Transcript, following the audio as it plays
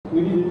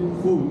we need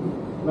food,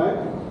 right?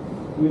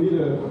 We need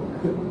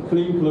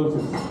clean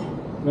clothes,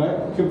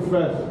 right? Keep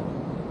fresh,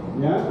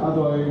 yeah.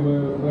 Otherwise,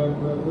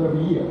 we'll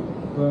be here,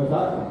 we'll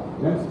die.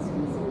 Yeah?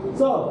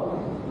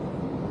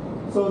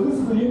 So this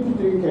is the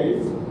interesting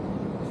case,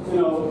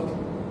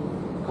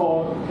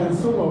 called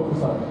consumer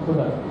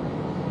product.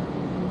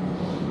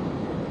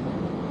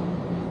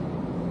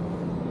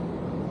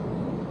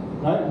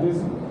 Right?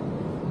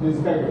 This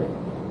package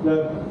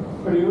that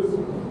produce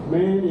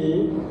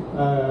many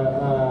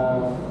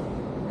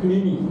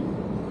cleaning,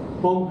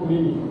 home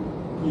cleaning,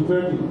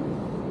 detergent,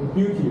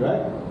 beauty,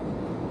 right?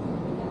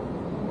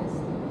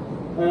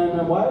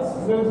 And why is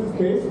this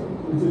case?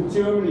 It's a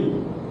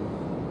Germany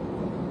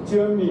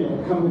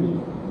company.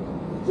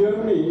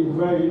 Germany is a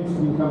very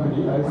interesting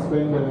company. I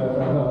spent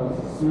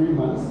 3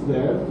 months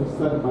there to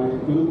start my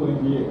global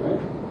MBA,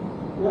 right?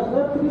 Yeah,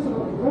 they produce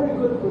very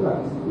good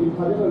products, in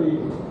particularly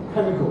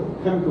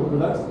chemical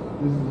products.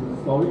 This is the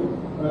story,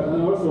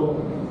 and also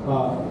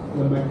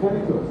the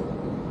mechanical,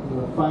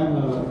 fine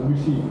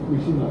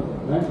machinery,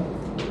 right?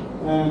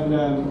 And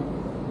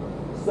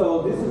so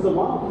this is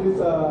one of these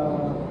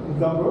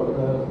example.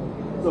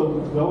 So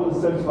we want to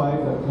certify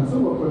the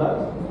consumer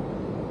product.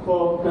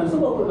 For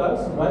consumer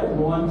products, right,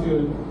 we want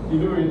to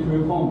deliver it to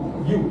your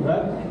home. You,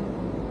 right?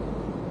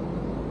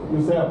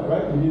 Yourself,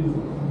 right? You need to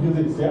do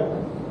this, yeah?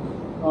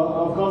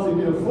 Of course, you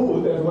need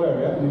food as well,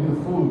 yeah? You need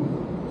food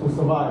to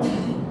survive.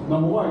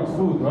 Number one is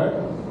food, right?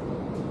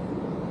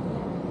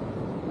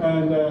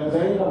 And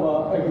then you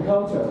have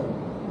agriculture.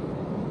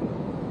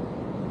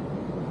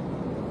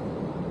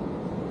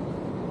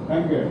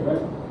 Henkel,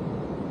 right?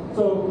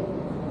 So,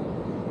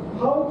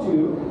 how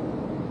to,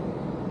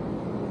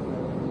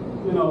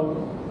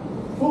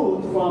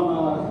 food from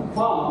a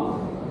farm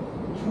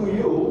to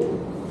you,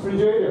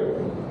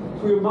 refrigerator,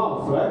 to your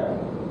mouth, right?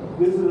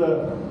 This is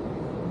a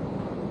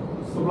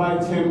supply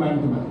chain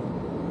management.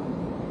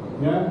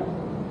 Yeah?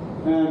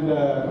 And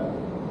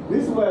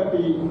this will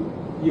be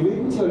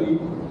eventually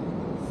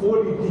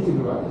fully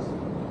digitalized.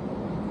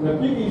 The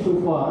big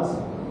issue for us,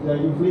 the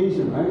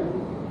inflation, right?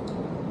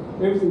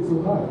 Everything's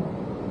so high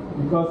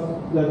because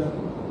the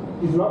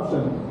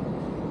disruption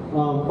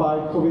by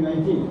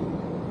COVID-19.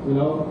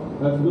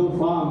 There's no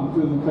farm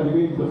to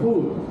cultivate the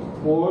food,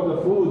 or the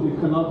food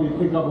cannot be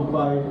picked up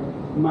by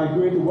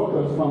migrant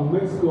workers from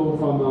Mexico,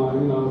 from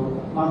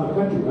other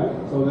countries, right?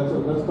 So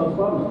that's called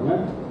problem,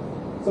 right?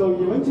 So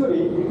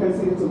eventually, you can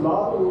see it's a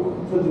lot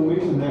of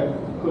transformation there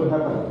could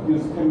happen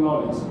use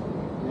technology,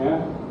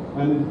 yeah.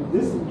 And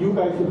this you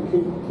guys should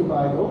keep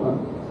eyes open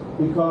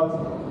because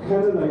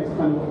Canada is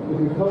kind of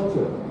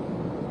agriculture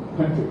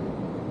country,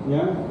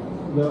 yeah.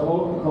 They're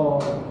all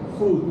called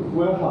food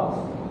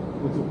warehouse.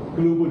 It's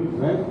globally,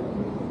 right?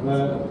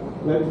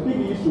 That's a big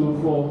issue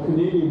for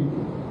Canadian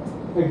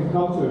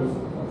agriculture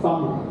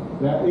farmers.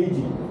 They're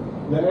aging.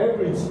 The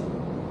average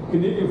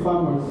Canadian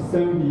farmer is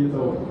 70 years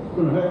old,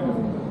 right?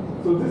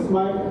 So this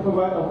might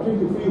provide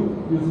opportunity for you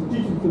with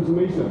digital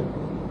transformation.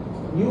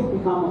 You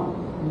become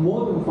a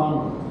modern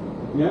farmer,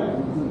 yeah?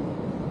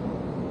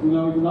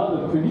 You're not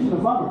a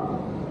traditional farmer.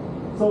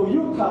 So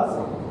you task,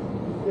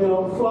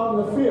 from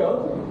the field,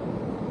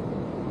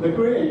 the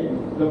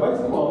grain, the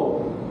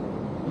vegetable,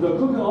 the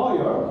cooking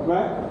oil,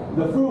 right?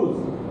 The fruits.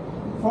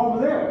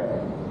 From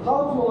there,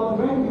 how to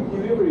automatically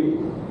delivery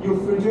your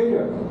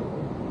refrigerator,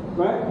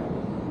 right?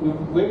 You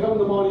wake up in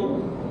the morning,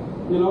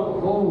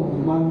 oh,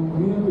 my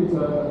milk is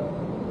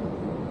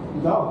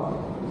out.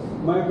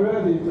 My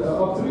bread is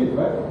obsolete,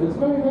 right? It's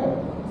very bad.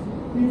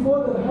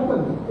 Before that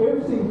happened,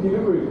 everything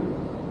delivery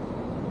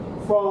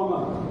from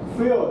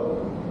field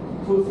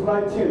to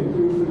supply chain to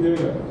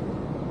refrigerator,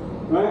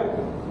 right?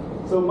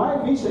 So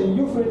my vision,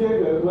 your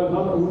refrigerator was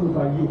not owned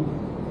by you.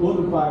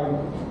 Owned by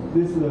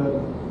this,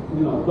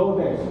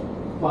 DoorDash,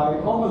 by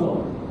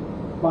Amazon,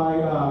 by,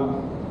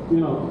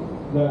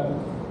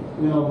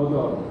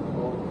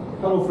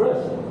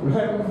 HelloFresh,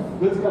 right?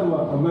 This kind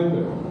of a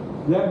vendor.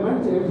 That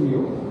mentor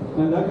you,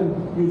 and I can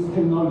use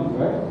technology,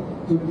 right,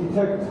 to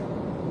detect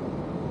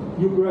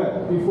your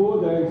bread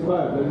before they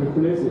expire, they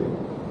replace it.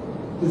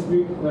 Just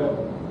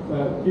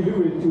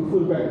deliver it to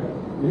food bank,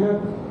 yeah,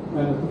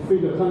 and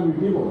feed the hungry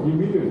people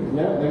immediately,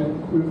 yeah, and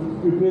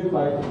replace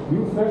by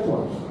new fresh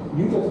ones.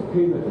 You just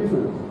pay the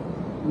difference,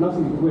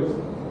 nothing is waste.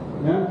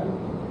 Yeah?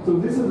 So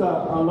this is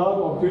a lot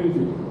of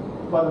opportunity.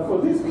 But for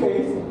this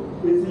case,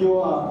 is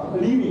your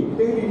living,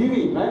 daily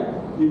living, right?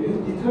 You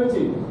need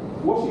detergent,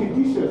 wash your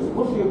dishes,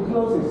 wash your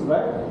clothes,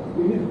 right?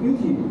 You need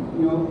beauty,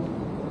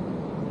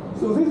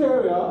 So this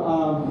area,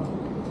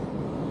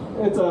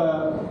 it's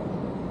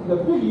the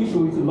big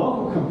issue is a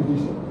lot of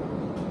competition.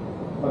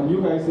 But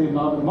you guys say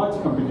not much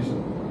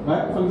competition,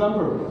 right? For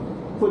example,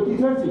 for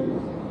detergent,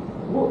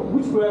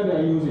 which brand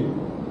are you using?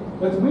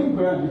 That's main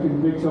brand, you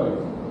can make choice.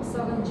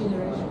 7th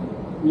generation.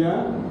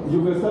 Yeah?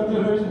 You have 7th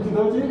generation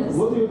detergent? Yes.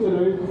 What do you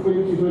generate for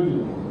your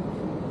detergent?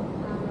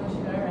 I'm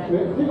not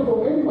sure. Think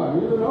about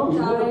anybody, you don't know. You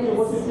don't know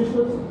what's your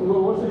t-shirts,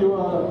 what's your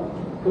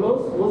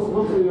clothes,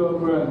 what's your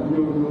brand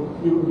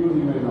you're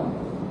using right now?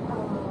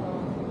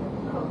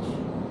 Coach.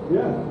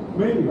 Yeah,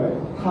 maybe, right?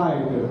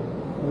 Tide,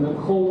 and the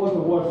cold water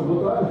wash,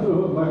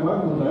 my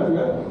wife was there,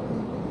 yeah.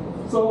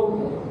 So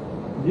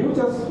you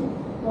just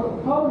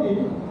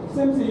probably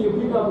same thing. You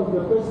pick up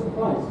the best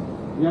price,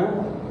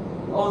 yeah.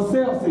 On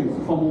sale things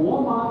from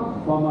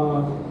Walmart, from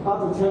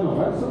other channel,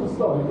 right? So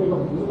store you pick up.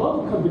 There's a lot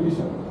of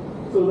competition,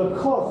 so the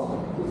cost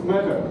is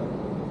matter.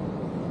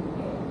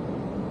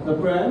 The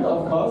brand,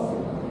 of course.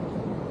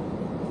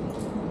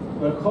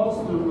 The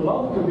cost is a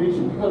lot of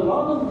competition because a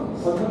lot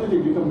of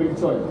alternative you can make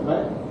choice,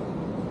 right?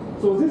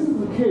 So this is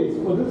the case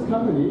for this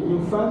company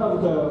in front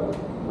of the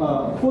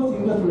fourth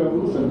industrial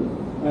revolution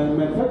and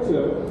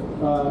manufacture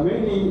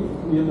mainly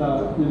in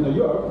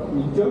Europe,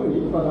 in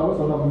Germany, but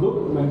also a lot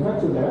of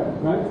manufacture there,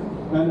 right?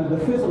 And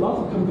they face a lot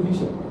of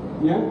competition,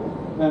 yeah.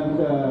 And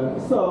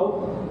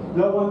so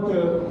they want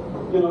to,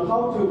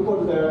 how to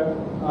put their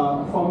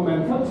from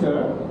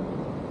manufacturer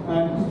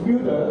and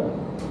distributor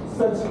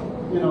such,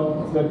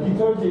 the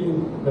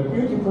detergent, the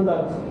beauty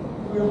product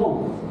to your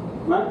home,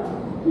 right?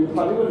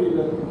 Particularly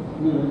the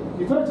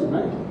detergent,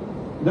 right?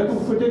 They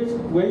can predict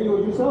when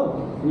you use out,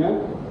 yeah?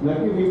 They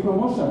give you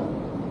promotion.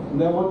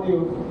 They want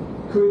to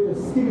create a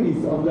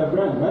stickiness of their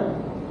brand, right?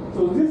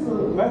 So this is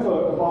a matter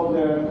about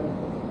their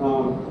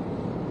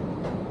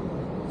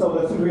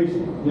the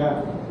situation,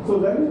 yeah. So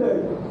then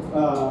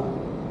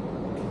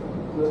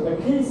the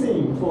key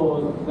thing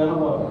for the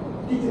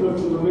digital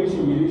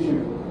transformation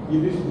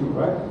initiative,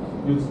 right?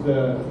 Use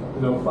the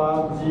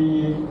 5G,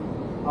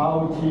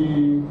 IoT,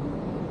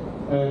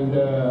 and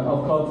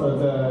of course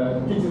the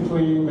digital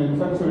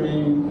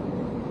manufacturing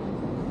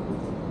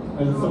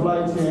and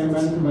supply chain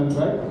management,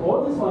 right?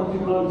 All this one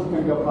technology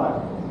can be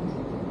applied.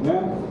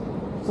 Yeah.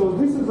 So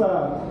this is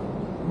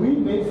we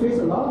may face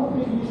a lot of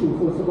big issues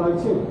for supply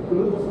chain,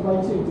 global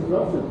supply chain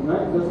disruption,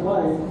 right? That's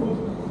why food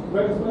is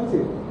very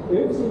expensive.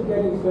 Everything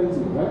getting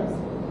expensive, right?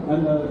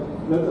 And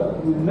the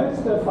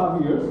next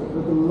 5 years,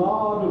 there's a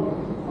lot of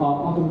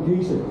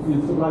automation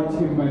in supply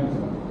chain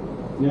management.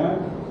 Yeah,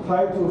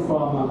 tied to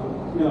from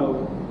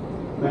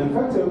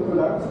manufactured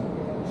products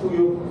to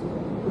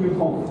your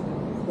home.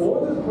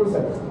 All this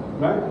process,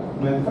 right?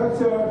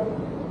 Manufacture,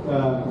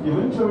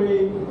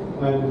 inventory,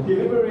 and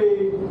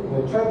delivery,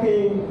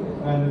 tracking,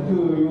 and to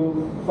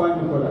you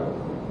find the product.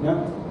 Yeah?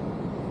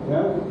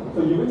 Yeah?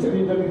 So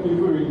eventually the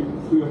delivery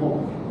to your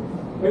home.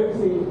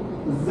 Everything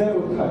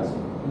zero touch,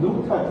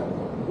 no touch.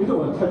 You don't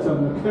want to touch on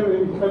the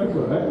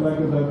chemical, right? Like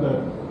the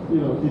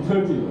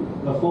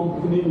detergent, the home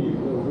cleaning,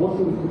 the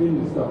washroom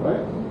cleaning stuff, right?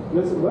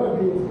 There's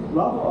very a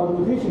lot of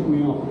automation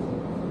going on.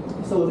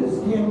 So this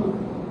team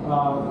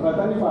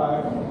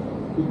identified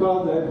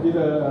because they did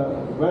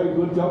a very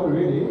good job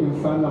already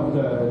in front of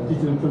the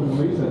digital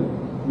transformation.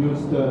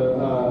 Used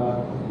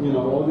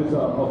all these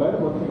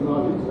available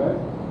technologies, right?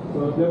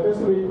 So they're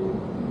basically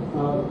a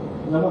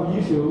lot of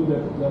issue, the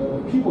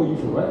people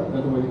issue, right?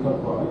 That's what you talk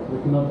about, right? They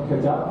cannot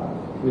catch up.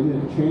 We need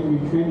to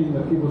retraining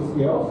the people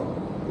skills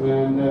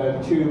and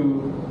to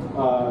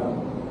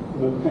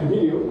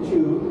continue to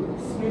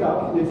speed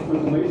up this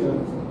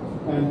transformation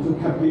and to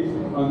compete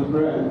on the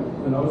brand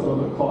and also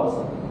the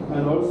cost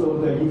and also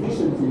the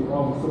efficiency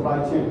of supply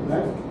chain,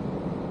 right?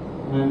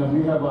 And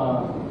we have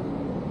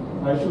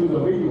I showed you the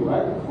video,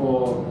 right,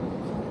 for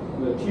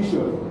the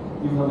T-shirt.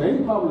 If you have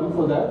any problem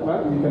for that,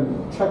 right, you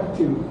can check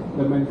to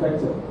the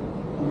manufacturer.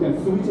 You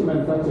can switch the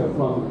manufacturer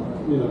from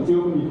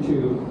Germany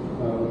to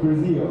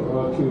Brazil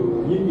or to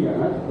India,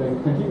 right?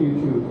 Then continue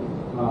to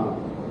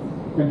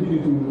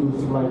do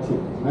supply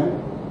chain, right?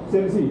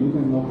 Same thing, you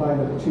can apply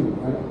that too,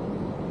 right?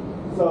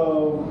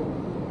 So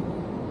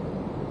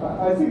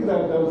I think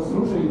that the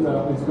solution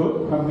is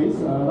good. Companies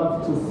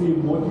love to see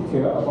more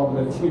detail about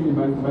the change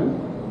management.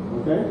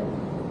 Okay,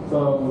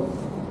 so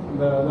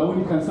the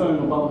only concern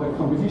about the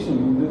competition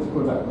in this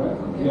product, right?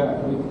 Okay.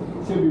 Yeah,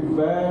 it should be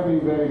very,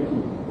 very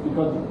key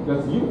because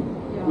that's you.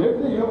 Yeah.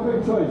 If you have a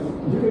choice,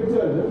 you can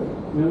judge it.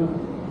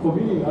 For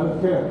me, I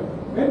don't care.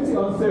 Anything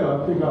on sale, I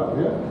pick up.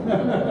 Yeah,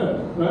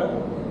 right.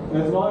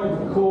 As long as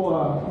it's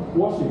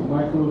washing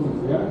my clothes,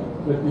 yeah,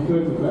 the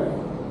detergent, right?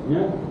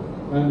 Yeah,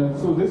 and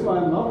so this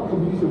one not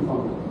competition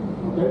from it.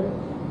 Okay,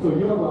 so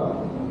you have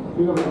a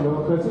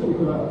question. You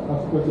could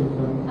ask a question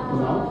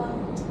now.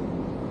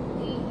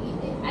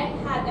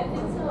 I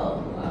think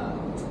so,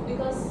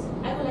 because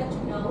I would like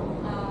to know,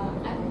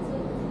 I think so,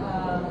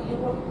 you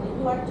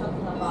are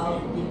talking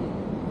about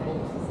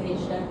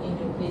digitalization in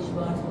your vision.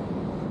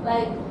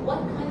 Like, what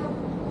kind of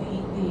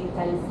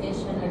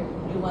digitalization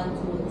you want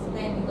to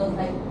explain? Because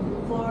like,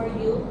 for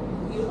your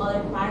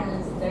other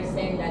partners, they're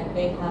saying that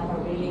they have a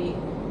really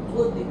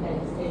good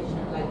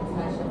digitalization, like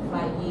such a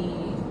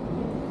 5G.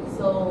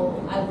 So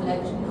I would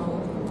like to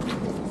know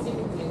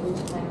specifically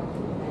which kind of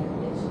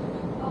digitalization.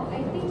 Oh,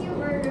 I think you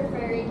were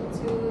referring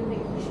to the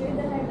issue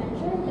that I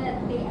mentioned,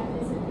 that they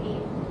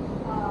anticipate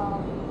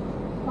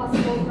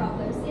possible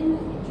problems in the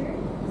future.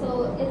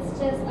 So it's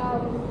just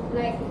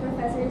like the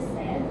professor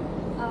said,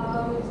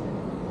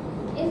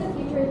 in the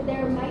future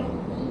there might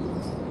be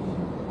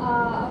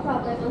a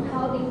problem on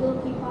how they will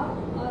keep up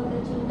on the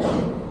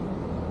changing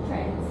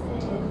trends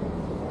in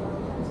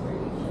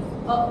transportation.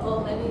 Oh, well,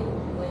 maybe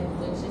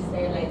when she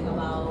say like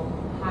about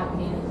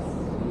happiness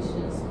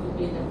solutions could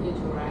be in the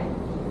future, right?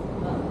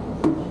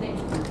 Thank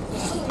you.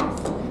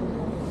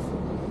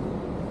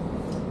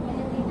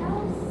 Anything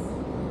else?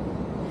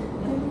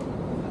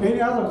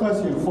 Any other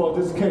question for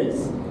this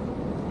case,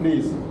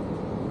 please?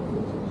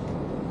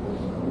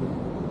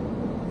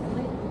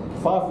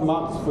 5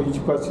 marks for each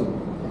question.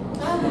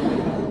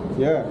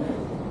 Yeah.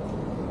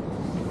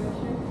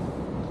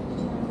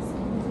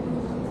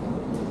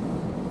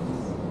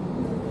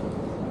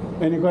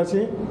 Any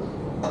question?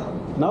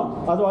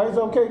 No? Otherwise,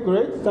 okay,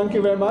 great. Thank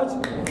you very much.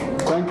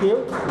 Thank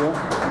you. Yeah.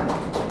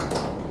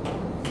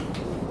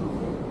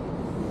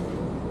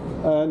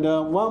 And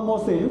one more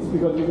thing,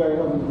 because you guys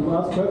have the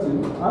last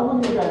question. I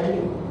want you guys,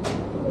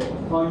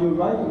 when you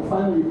write the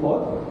final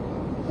report,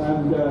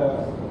 and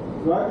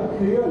write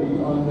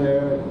clearly on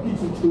the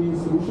digital twin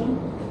solution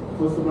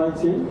for supply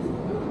chain,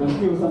 and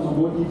give some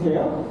more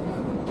detail.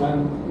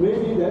 And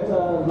maybe that's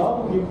a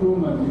lot of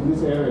improvement in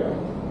this area.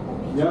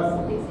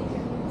 Yeah.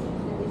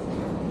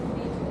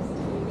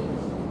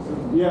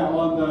 Yeah,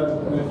 on the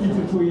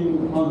digital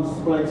twin on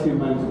supply chain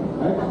management,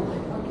 right?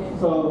 Okay.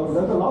 So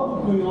there's a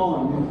lot going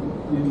on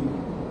in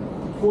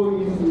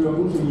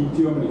revolution in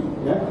Germany,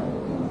 yeah?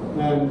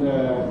 And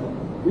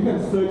we can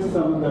search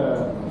some of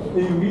the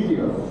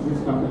NVIDIA,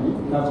 this company,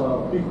 have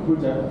a big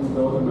project with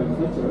all the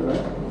manufacturers,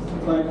 right?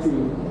 Trying to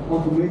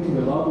automate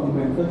a lot of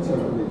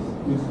manufacturing of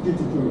this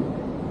digital.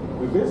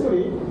 But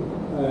basically,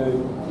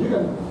 you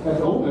can, as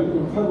an owner, you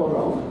can travel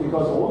around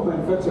because all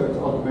manufacturers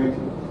are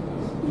automated.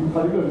 In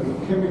particular,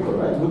 chemical,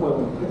 right?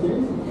 Nobody touches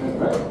anything,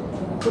 right?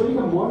 So you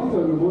can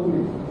monitor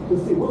remotely to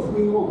see what's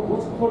going on,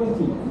 what's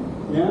quality,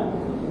 yeah?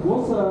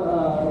 What's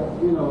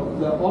you know,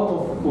 the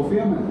auto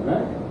fulfillment,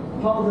 right?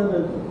 How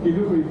the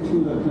delivery to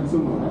the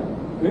consumer, right?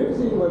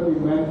 Everything will be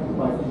managed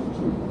by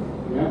digital,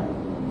 yeah?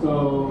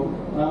 So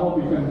I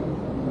hope you can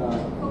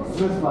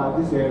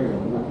specify this area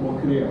more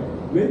clear.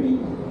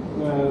 Maybe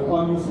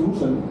on your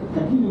solution,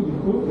 continue to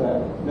improve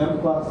that,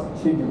 then plus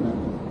change it.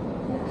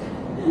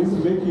 This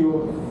will make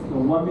you a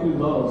 $1 million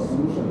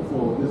solution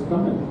for this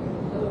company.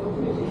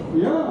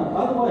 Yeah,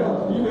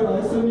 otherwise, even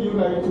I send you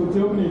guys to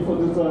Germany for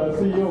this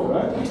CEO,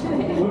 right?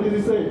 What did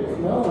he say?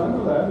 No, I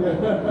know that.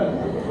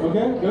 Yeah.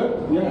 Okay, good.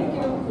 Yeah,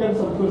 get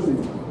some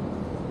questions.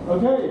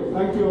 Okay,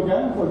 thank you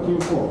again for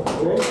Q4.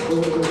 Okay,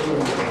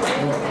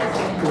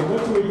 so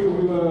next week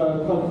we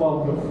will talk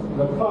about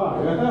the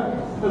car.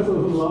 Yeah, that's a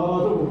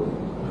lot of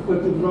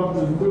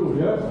disruption too.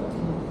 Yeah,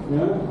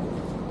 yeah.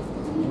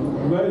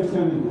 Very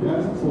challenging,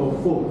 yeah, for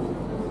folks.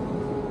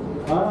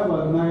 I have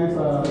a nice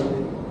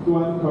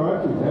one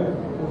correctly, yeah?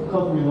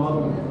 Cost me a lot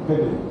of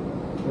headache.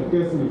 The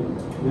gasoline,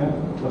 yeah?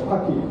 The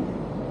packing,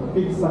 the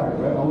big size,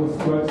 right? I always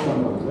scratch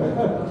someone.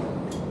 Yeah?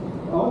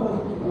 I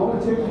want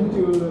to change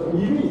into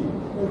EV,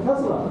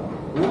 Tesla,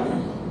 yeah?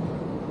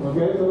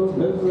 Okay, so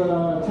that's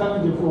a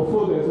challenge for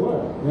Ford as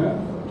well, yeah?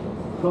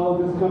 How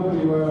this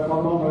company will, how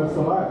long will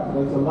survive?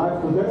 That's a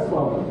life or death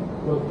problem.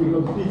 So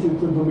because digital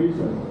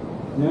transformation,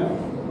 yeah?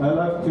 I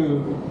like to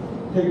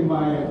take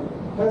my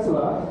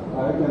Tesla,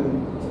 I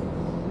can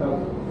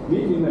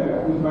meet in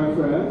there with my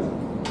friends,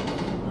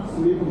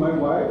 sleep with my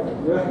wife,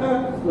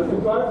 yeah, let them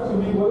drive to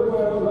me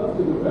whatever I would love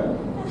to do, right?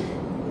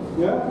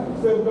 Yeah,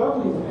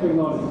 self-driving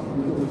technology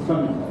is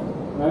coming,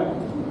 right?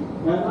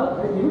 And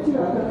eventually,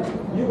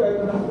 you guys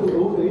don't have to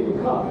own any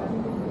car.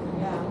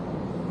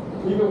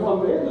 Yeah. Even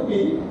from A to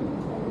B,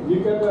 you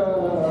can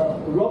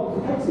rob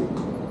the taxi,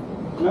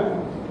 right?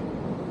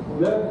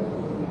 That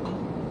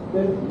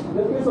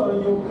based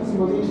on your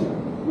customization,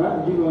 right?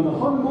 You on the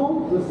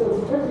honeymoon, they set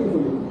everything for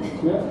you,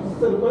 yeah?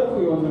 Set up for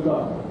you on the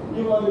car.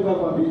 You want to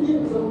have a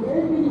meeting, so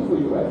everything for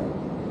you, right?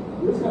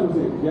 This kind of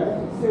thing, yeah?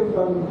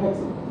 Self-driving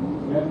taxi,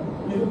 yeah?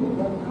 You don't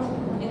need that car.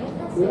 And it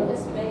can save the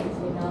space,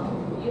 you know.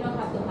 You don't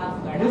have to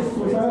have garages. This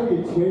society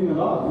is changing a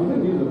lot. You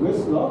don't need a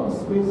lot of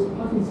space,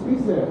 parking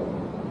space there.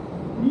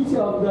 Each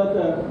of that,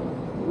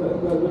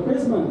 the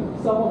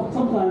basement,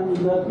 sometimes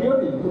in that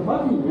building, the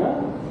parking,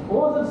 yeah?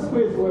 All that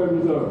space will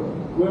reserved.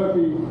 Will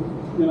be,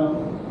 you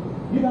know,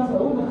 you don't have to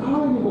own the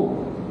car anymore.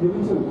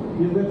 Eventually,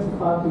 in the next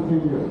 5 to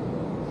 10 years.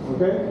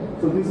 Okay?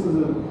 So this is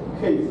a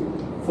case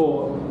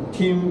for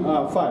Team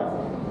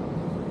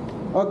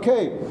 5.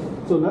 Okay,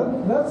 so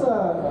let's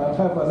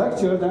have a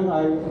lecture. Then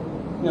I,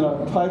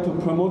 try to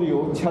promote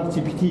you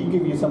ChatGPT,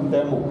 give you some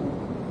demo.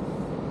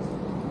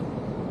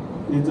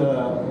 It's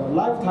a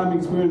lifetime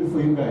experience for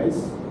you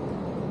guys.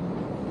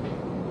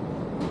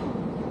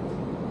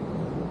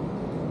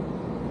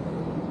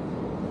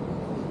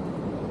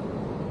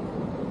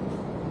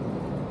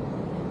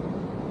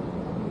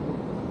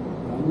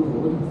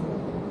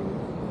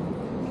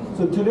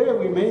 So today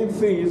our main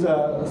thing is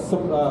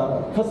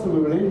customer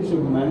relationship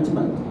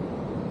management.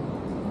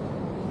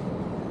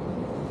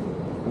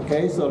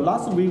 Okay, so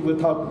last week we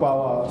talked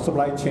about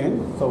supply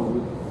chain.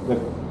 So the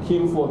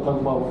team 4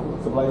 talked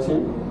about supply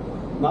chain.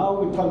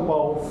 Now we talk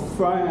about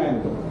front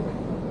end,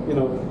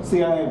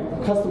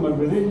 CRM, customer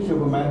relationship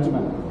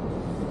management.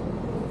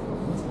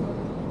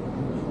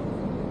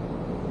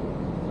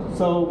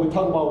 So we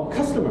talk about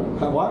customer.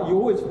 You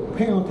always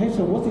pay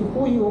attention what's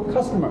important your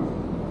customer.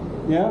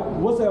 Yeah,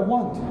 what they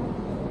want.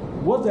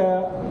 what's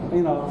their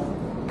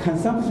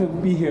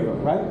consumption behavior,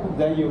 right?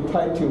 Then you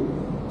try to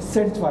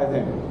satisfy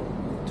them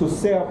to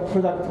sell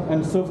product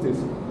and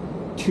services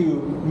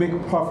to make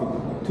profit,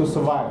 to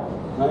survive,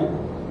 right?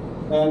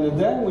 And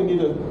then we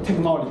need a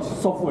technology,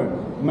 software,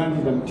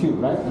 manage them too,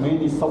 right?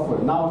 Mainly software.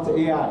 Now it's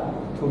AI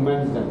to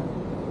manage them.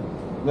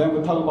 Then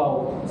we talk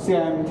about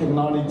CRM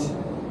technology,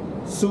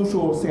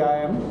 social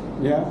CRM,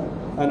 yeah,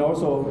 and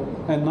also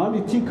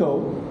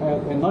analytical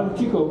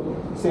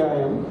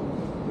CRM.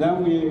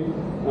 Then we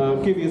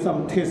give you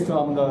some tests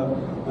on the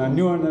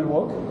neural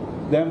network.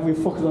 Then we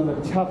focus on the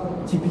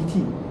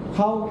ChatGPT.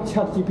 How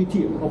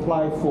ChatGPT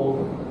apply for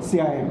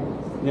CRM,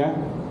 yeah?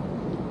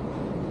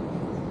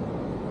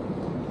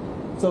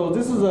 So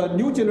this is a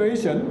new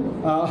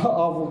generation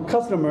of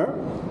customer,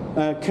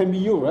 can be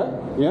you, right?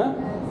 Yeah?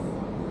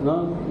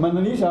 No?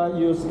 Manisha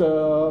used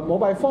the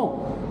mobile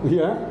phone,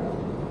 yeah?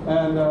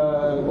 And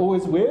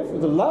always with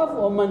the love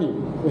or money.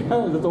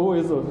 That's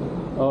always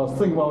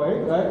think about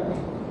it, right?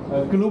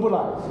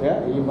 Globalized,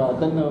 yeah? If I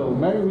don't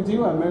marry with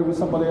you, I marry with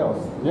somebody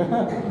else,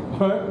 yeah?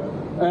 Right?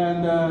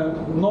 And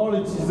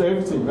knowledge is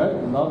everything, right?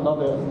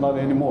 Not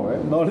anymore,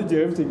 right? Knowledge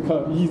everything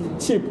is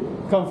cheap,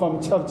 come from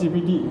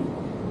ChatGPT.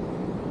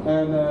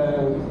 And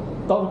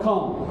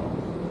 .com,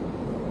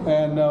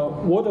 and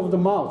word of the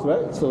mouth,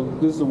 right? So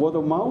this is word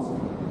of mouth.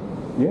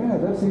 Yeah,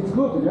 it's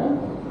good, yeah?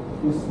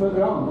 You spread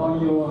around on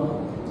your,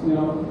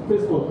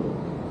 Facebook,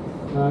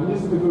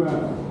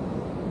 Instagram,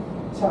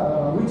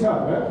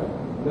 WeChat, right?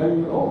 Then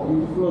you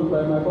influenced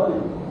by my body.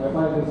 I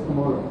buy this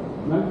tomorrow,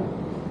 right?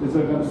 It's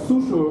a kind of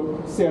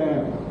social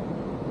CRM.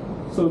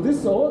 So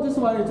all this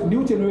one is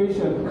new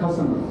generation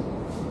customers.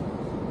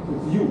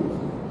 It's you,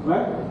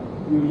 right?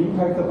 You're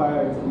impacted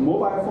by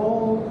mobile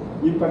phone,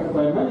 impacted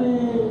by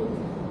money,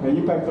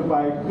 impacted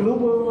by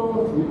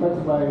global,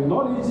 impacted by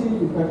knowledge,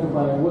 impacted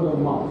by word of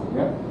mouth.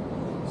 Yeah.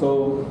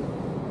 So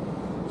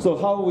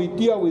how we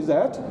deal with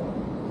that?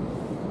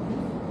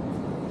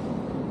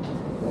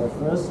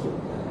 First.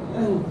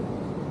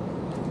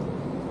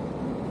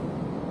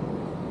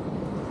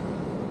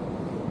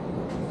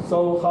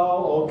 So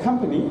how our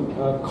company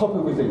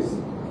cope with this?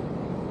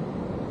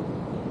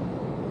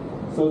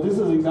 So this is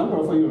an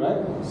example for you,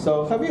 right?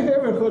 So have you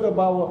ever heard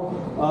about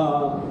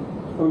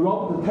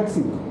robot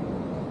taxi?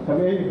 Have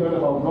you ever heard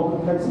about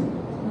robot taxi?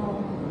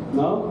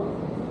 No.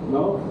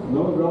 No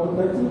robot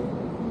taxi? No.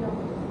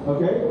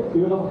 Okay.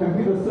 You have a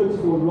computer search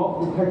for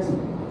robot taxi.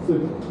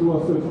 Search, do a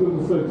search, go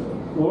to search,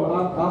 or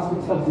ask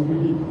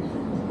ChatGPT.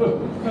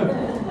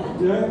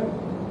 Yeah.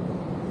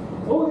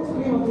 All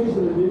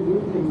experimentation is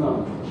doing things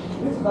now.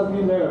 This has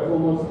been there for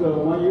almost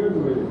 1 year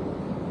already.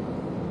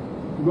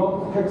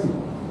 Robot taxi.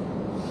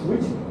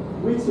 Which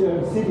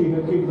city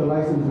can give the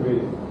license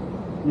already?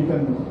 You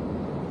can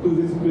do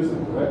this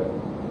business, right?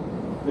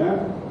 Yeah?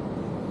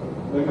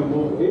 They can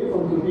move A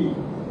from to B.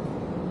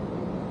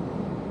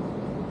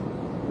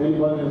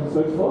 Anybody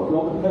search for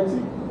robot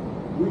taxi?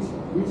 Which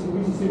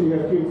city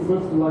has given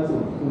first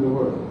license in the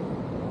world?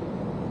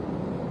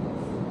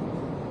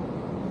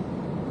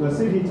 The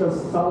city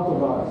just south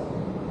of us.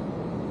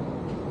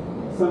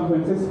 San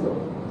Francisco.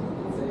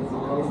 So the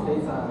United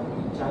States are in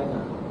China.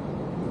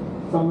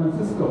 San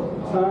Francisco.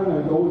 China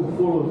is always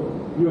follow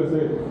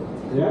USA.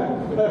 Yeah?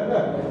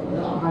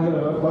 I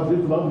know, but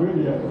it's not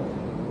really yet.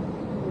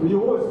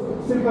 You always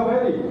Silicon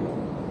Valley.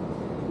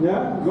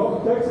 Yeah?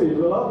 Robot taxi, a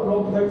lot of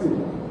robot taxi.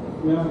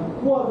 Yeah?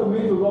 Who are the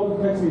major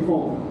robot taxi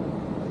firms?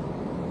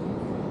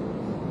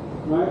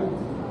 Right?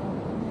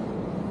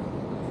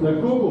 The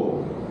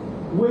Google,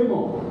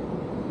 Waymo,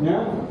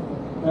 yeah?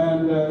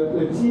 And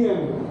the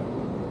GM,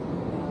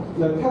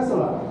 the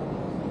Tesla,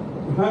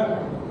 right?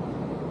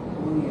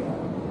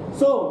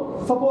 So,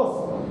 suppose,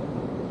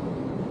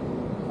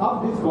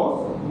 after this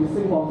course, you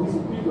think of this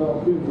big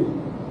opportunity,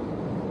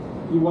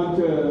 you want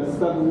to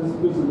start this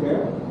business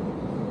there,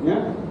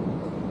 yeah?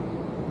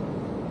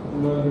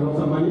 You have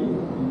some money,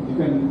 you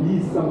can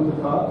lease some of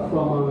the car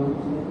from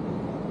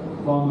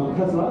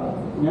Tesla,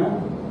 yeah?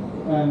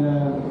 And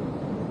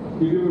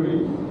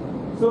delivery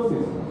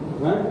services,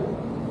 right?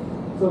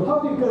 So how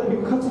do you get a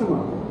new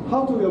customer?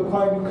 How do you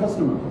acquire a new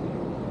customer?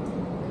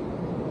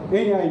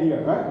 Any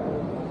idea, right?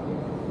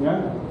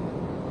 Yeah?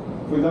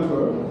 For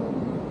example,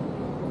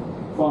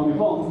 from the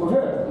home to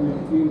here,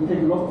 you take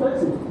a road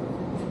taxi.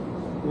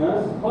 Yeah?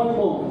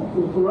 Honeymoon to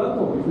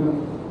Toronto, you can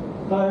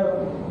hire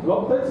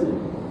road taxi.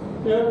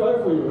 Yeah, buy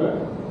for you, right?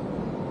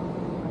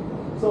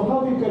 So how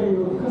do you get a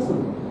new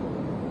customer?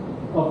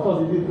 Of course,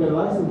 you need the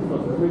license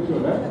first, make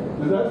sure, right?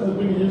 And that is a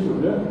big issue,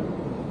 yeah?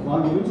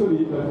 Well,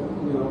 eventually,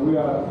 we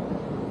are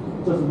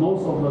just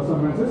north of San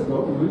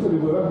Francisco. Eventually,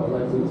 we will have a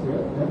license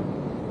here, yeah?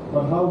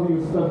 But how do you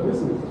start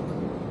business?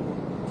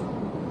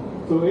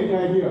 So any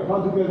idea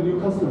how to get a new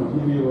customer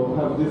if you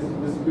have this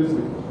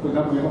business? For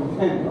example, you have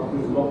 10 of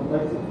this local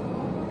taxi.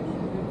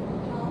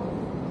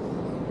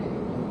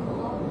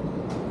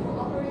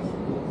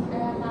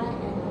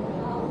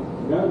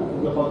 Yeah,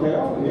 the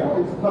hotel, yeah,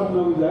 it's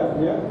partner with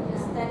that, yeah.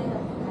 Study the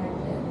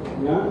target.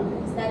 Yeah.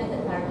 Study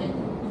the target,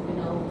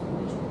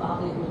 which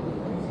public will be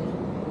considered.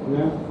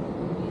 Yeah.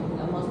 Will be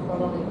the most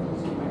probably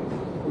consumer.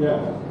 Yeah.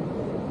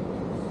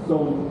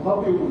 So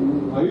how do you,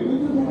 are you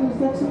going to take this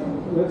taxi?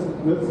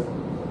 Let's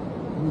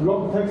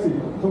drop taxi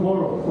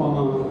tomorrow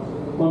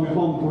from your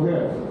home to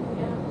here.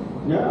 Yeah.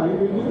 Yeah, are you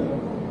going to do it?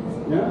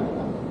 Yeah?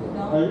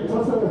 No. Are you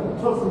trust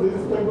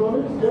this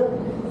technology? Yeah?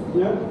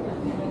 Yeah?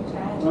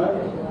 Right?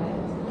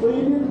 So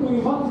you need to do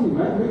marketing,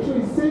 right? Make sure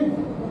it's safe.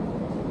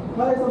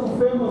 Hire some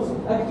famous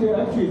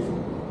actors,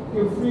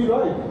 give free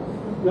ride.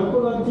 You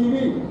put on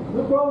TV,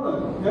 no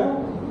problem.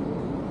 Yeah?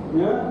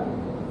 Yeah?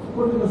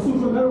 Put in the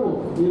social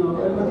network,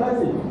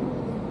 advertising.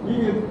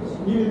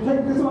 You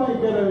take this one,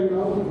 you get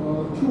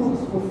 2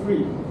 weeks for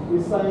free.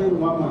 You sign in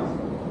 1 month.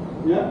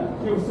 Yeah?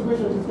 Give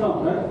special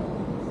discount, right?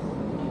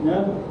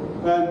 Yeah?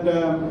 And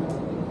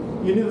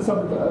you need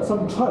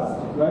some trust,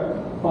 right?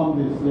 From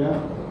this, yeah?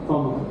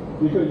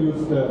 You can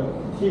use the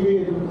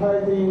TV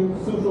advertising,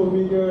 social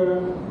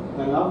media,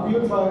 and after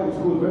you try, it's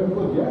good, very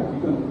good. Yeah, you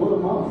can word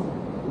of mouth,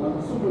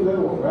 super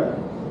level, right?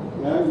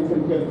 Yeah, you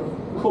can get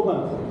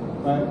coupons,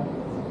 right?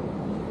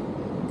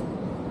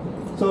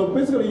 So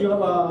basically, you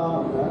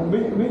have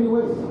many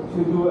ways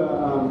to do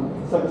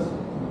such,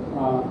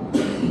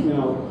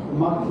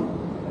 marketing.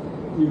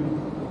 You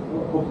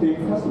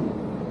obtain customer,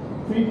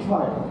 free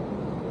trial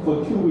for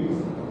 2 weeks,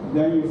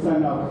 then you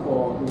sign up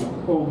for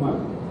 4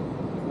 months,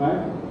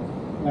 right?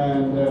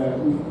 And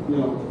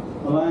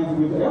alliance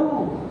with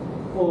airline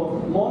for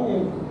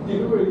morning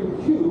delivery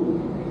to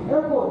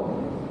airport.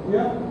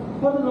 Yeah,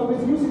 partner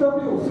with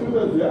UCW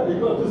students. Yeah, you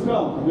got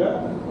discount.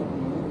 Yeah,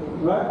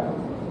 right.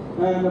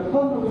 And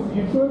partner with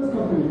insurance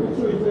company. Make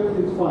sure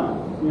it's fine.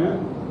 Yeah,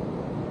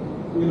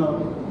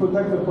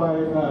 protected by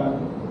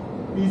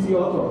BC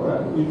Auto,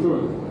 right?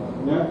 Insurance.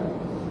 Yeah.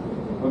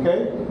 Okay.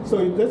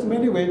 So there's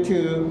many ways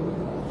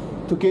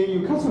to gain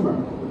your customer.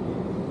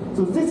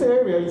 So this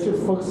area you should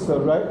focus,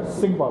 right?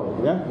 Think about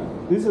it, yeah?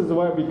 This is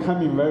where we're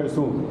coming very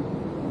soon,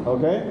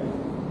 okay?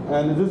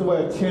 And this is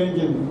where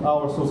changing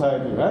our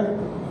society, right?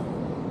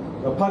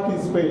 The parking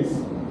space,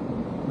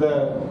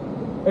 the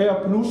air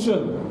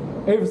pollution,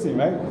 everything,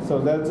 right? So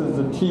that is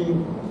the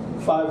team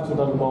 5 to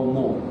talk about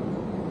more.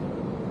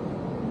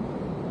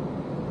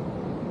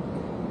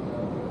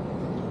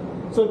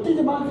 So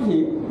digital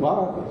marketing,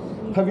 wow.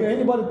 Have you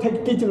anybody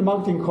take digital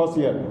marketing course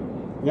yet?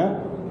 Yeah?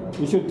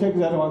 You should take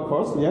that one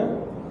course, yeah?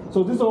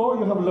 So this is all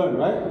you have learned,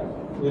 right?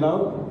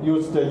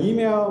 Use the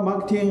email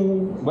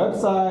marketing,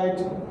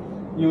 website,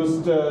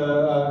 use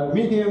the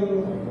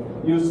Medium,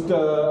 use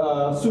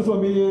the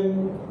social media,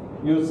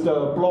 use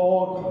the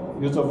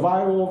blog, use the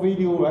viral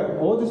video, right?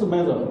 All this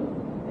method,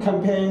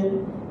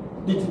 campaign,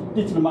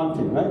 digital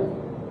marketing, right?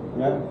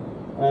 Yeah.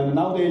 And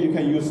nowadays you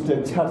can use the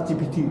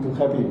ChatGPT to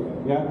help you,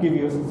 yeah, give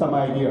you some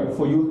idea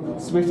for you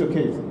special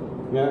case,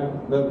 yeah.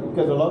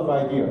 Get a lot of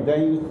idea.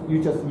 Then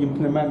you just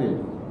implement it,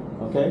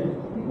 okay?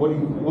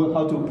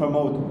 How to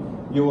promote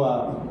your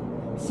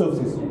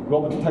services,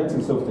 robot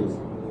taxi services.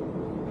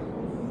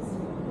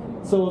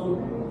 So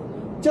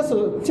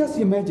just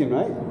imagine,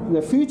 right?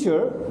 The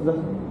future, the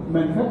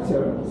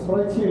manufacturer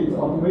supply chain is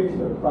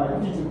automated by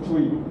digital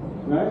twin,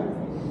 right?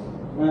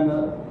 And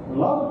a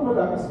lot of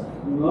products,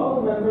 a lot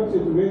of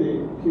manufacturers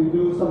ready to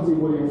do something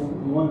what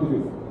you want to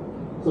do.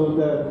 So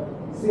the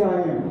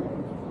CRM,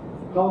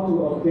 how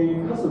to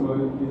obtain customer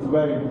is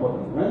very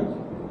important, right?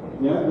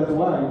 Yeah, that's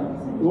why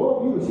all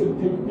of you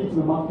should take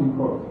digital marketing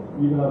course.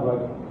 You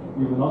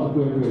will not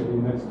graduate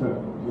in next term.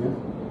 Yeah,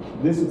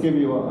 this will give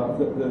you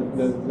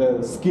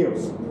the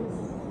skills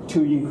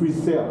to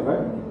increase sales,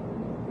 right?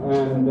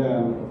 And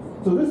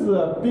so this is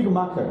a big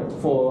market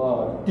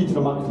for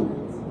digital marketing.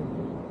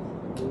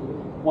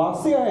 While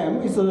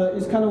CRM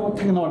is kind of a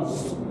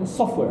technology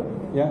software,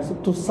 yeah, so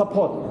to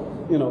support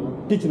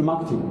digital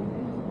marketing.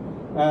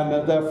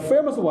 And the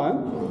famous one,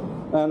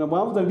 and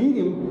one of the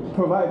leading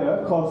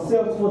provider called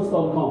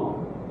Salesforce.com.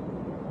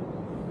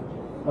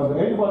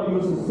 Everybody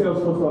uses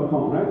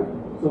Salesforce.com, right?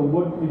 So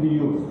what did you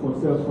use for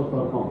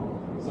Salesforce.com?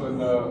 So in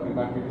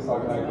my previous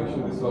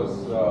organization, this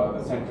was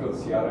the central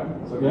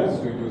CRM. So we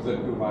used to use it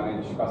to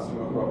manage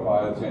customer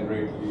profiles,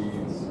 generate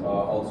leads,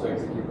 also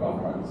execute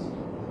contracts.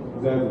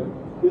 Exactly.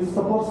 It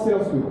supports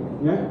salespeople,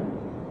 yeah?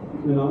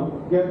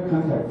 Get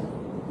contact,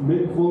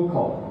 make phone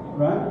call,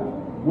 right?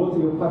 What's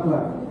your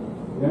pipeline?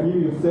 Yeah,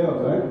 you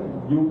sales, right?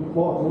 You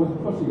bought, what's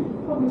pushing?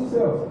 How much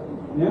sales?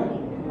 Yeah?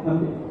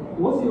 And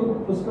what's your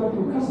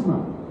prospective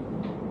customer?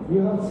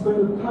 You have to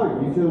spend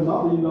time. If you're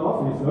not in the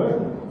office, right?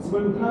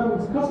 Spend time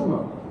with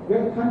customer.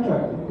 Get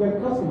contract,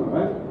 get customer,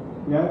 right?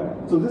 Yeah?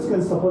 So this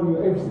can support you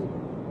everything.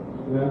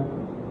 Yeah?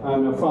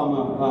 And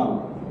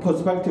from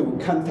prospective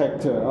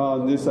contact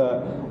this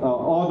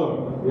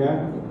order,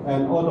 yeah?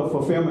 And order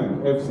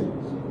fulfillment, everything.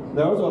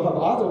 They also have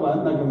other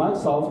ones like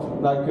Microsoft,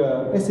 like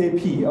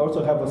SAP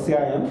also have a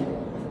CRM,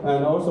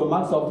 and also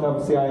Microsoft have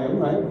a CRM,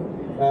 right?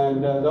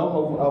 And they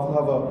also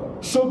have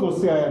a Sugar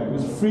CRM,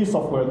 it's free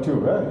software too,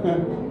 right?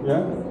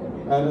 Yeah.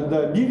 And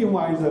the leading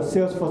one is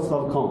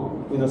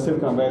Salesforce.com in the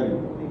Silicon Valley.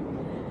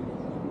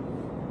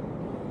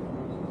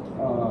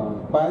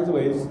 By the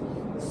way,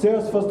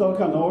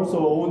 Salesforce.com also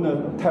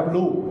own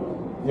Tableau.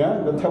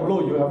 Yeah, the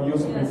Tableau you have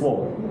used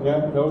before.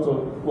 Yeah, they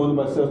also owned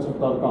by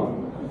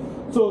Salesforce.com.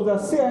 So the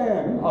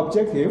CRM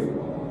objective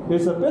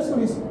is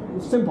basically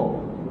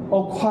simple: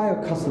 acquire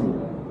customer.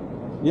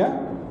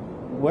 Yeah,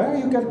 where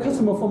you get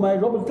customer for my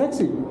robot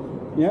taxi?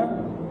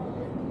 Yeah,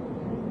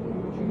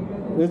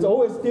 it's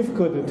always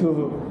difficult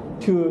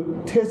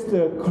to test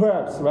the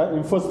crabs, right?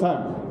 In first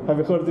time. Have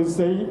you heard this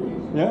saying?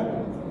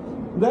 Yeah.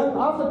 Then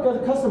after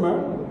get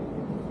customer,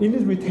 you need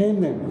to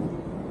retain them.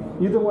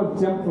 You don't want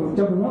to jump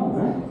around,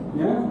 right?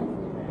 Yeah.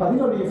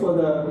 Particularly for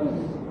the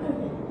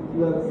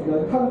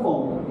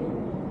telephone,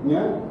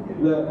 yeah,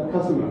 the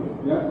customer,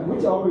 yeah.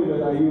 Which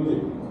operator are you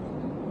using?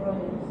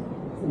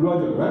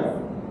 Roger, right?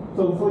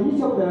 So for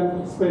each of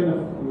them, spend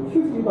 $50,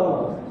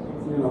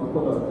 you know,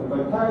 for the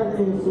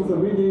advertising, super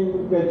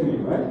reading, battery,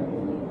 right?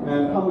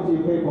 And how much do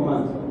you pay per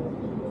month?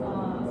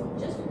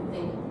 Just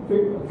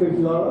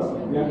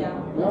 $50, yeah? Yeah.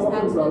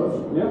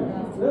 $50, yeah?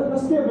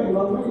 Let's still make a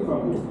lot of money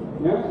from it,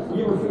 yeah?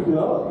 Even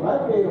 $50,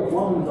 I pay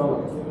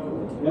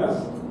 $100, yeah?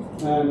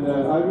 And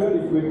I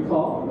really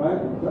recall,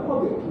 right? That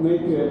probably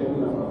make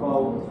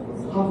about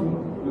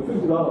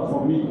 $50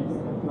 for me.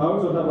 I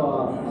also have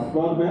a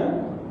broadband.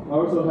 I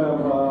also have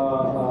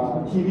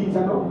a TV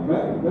channel,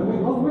 right? That make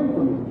a lot of money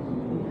for me.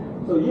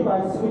 So if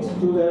I switch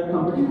to their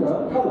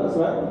competitor colors,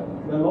 right?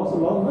 Then lost a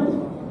lot of money.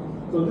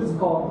 So this is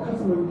called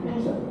customer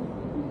retention.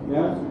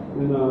 Yeah.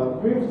 And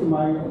previous to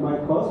my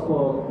course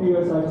for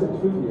PSI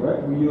 650,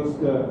 right? We used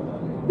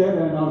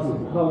data analysis,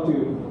 how to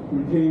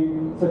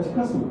retain such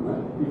customer,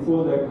 right?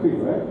 Before they quit,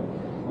 right?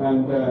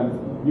 And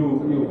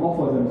you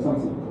offer them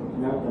something,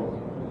 yeah, for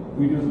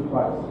reduce the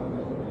price.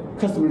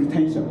 Customer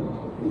retention.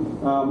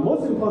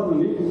 Most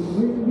importantly,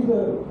 we need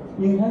to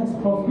enhance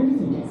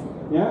profitability.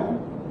 Yeah.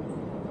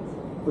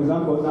 For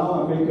example,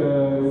 now I make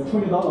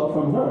 $20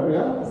 from her.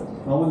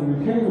 Yeah. I want to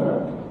retain her,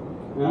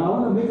 and I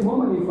want to make more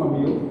money from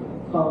you.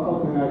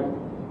 How can I?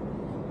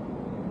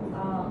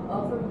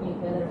 Offer me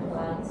better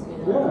plans.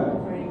 Yeah.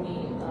 Offering me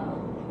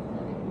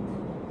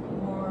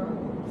more.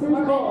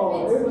 Free call,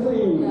 benefits.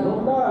 everything, Yeah. no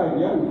lie.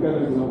 Yeah, you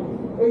better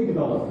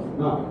 $80.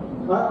 Now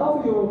I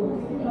offer you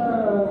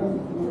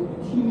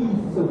TV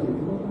something.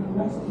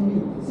 Nice TV,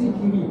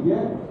 CTV,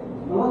 yeah?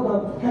 I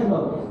want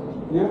 $10,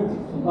 yeah?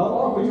 I'll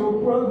offer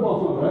you bread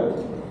bottle, right?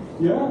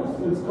 Yeah?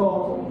 It's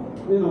called,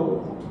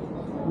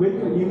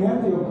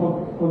 enhance your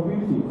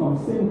profitability from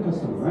same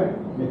customer, right?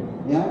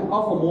 Yeah?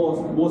 Offer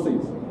more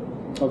things,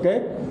 okay?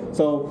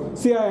 So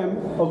CRM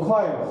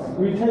acquire,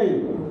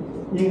 retain,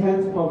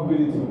 enhance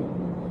profitability,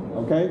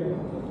 okay?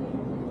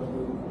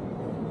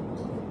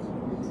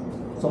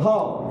 So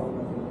how?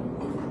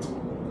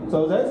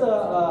 So there's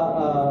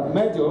a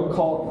measure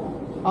called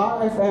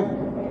RFM,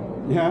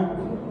 yeah?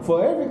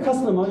 For every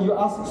customer, you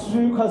ask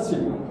 3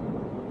 questions.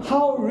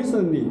 How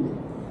recently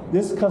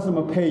this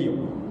customer pay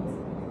you?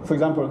 For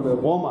example, the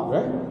Walmart,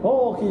 right?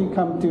 Oh, he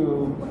come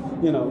to,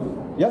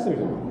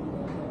 yesterday.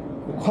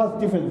 Quite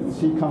different,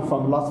 she come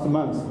from last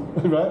month,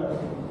 right?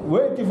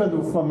 Very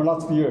different from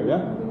last year,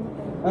 yeah?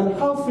 And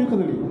how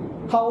frequently,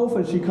 how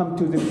often she come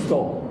to this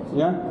store,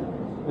 yeah?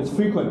 It's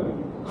frequent.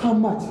 How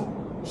much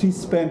she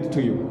spend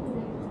to you?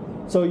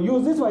 So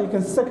use this one, you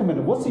can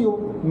segment what's your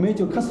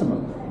major customer.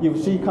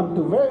 If she come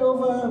to very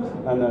often,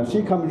 and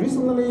she come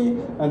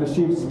recently, and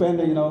she spend,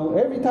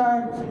 every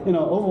time,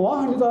 over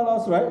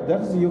 $100, right?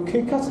 That's your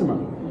key customer,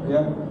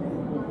 yeah?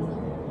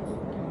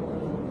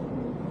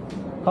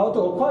 How to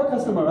acquire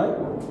customer, right?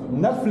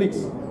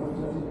 Netflix.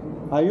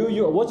 Are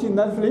you watching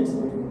Netflix?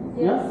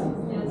 Yes. Yeah?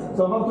 Yes.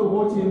 So how to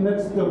watch the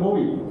next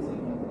movie?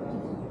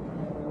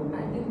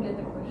 I didn't get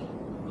the question.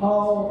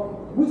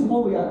 Which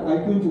movie are you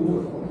going to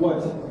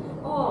watch?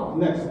 Oh.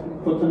 Next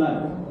for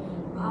tonight?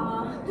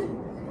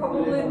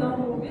 Probably no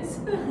movies.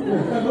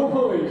 No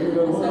movie.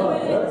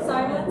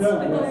 Silence.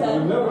 Yeah.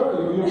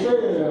 You pay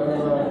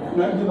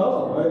 $90,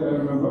 right? I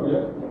remember.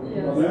 Yeah.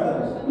 Yes. Yeah.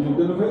 You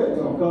didn't pay it,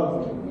 of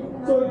course.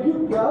 So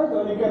you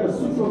get a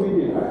social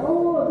media. Right?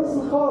 Oh, this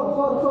is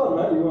hot,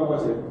 right? You want to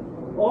watch it.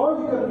 Or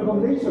you get a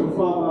recommendation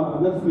from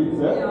Netflix.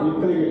 Right? Yeah. You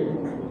click it.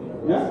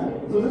 Yeah.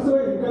 So this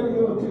way you get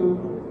you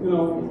to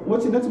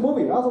watch the next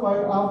movie.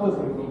 Otherwise, after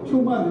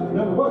 2 months, you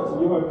never watch.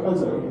 You will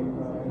cancel.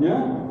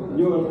 Yeah.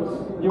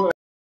 You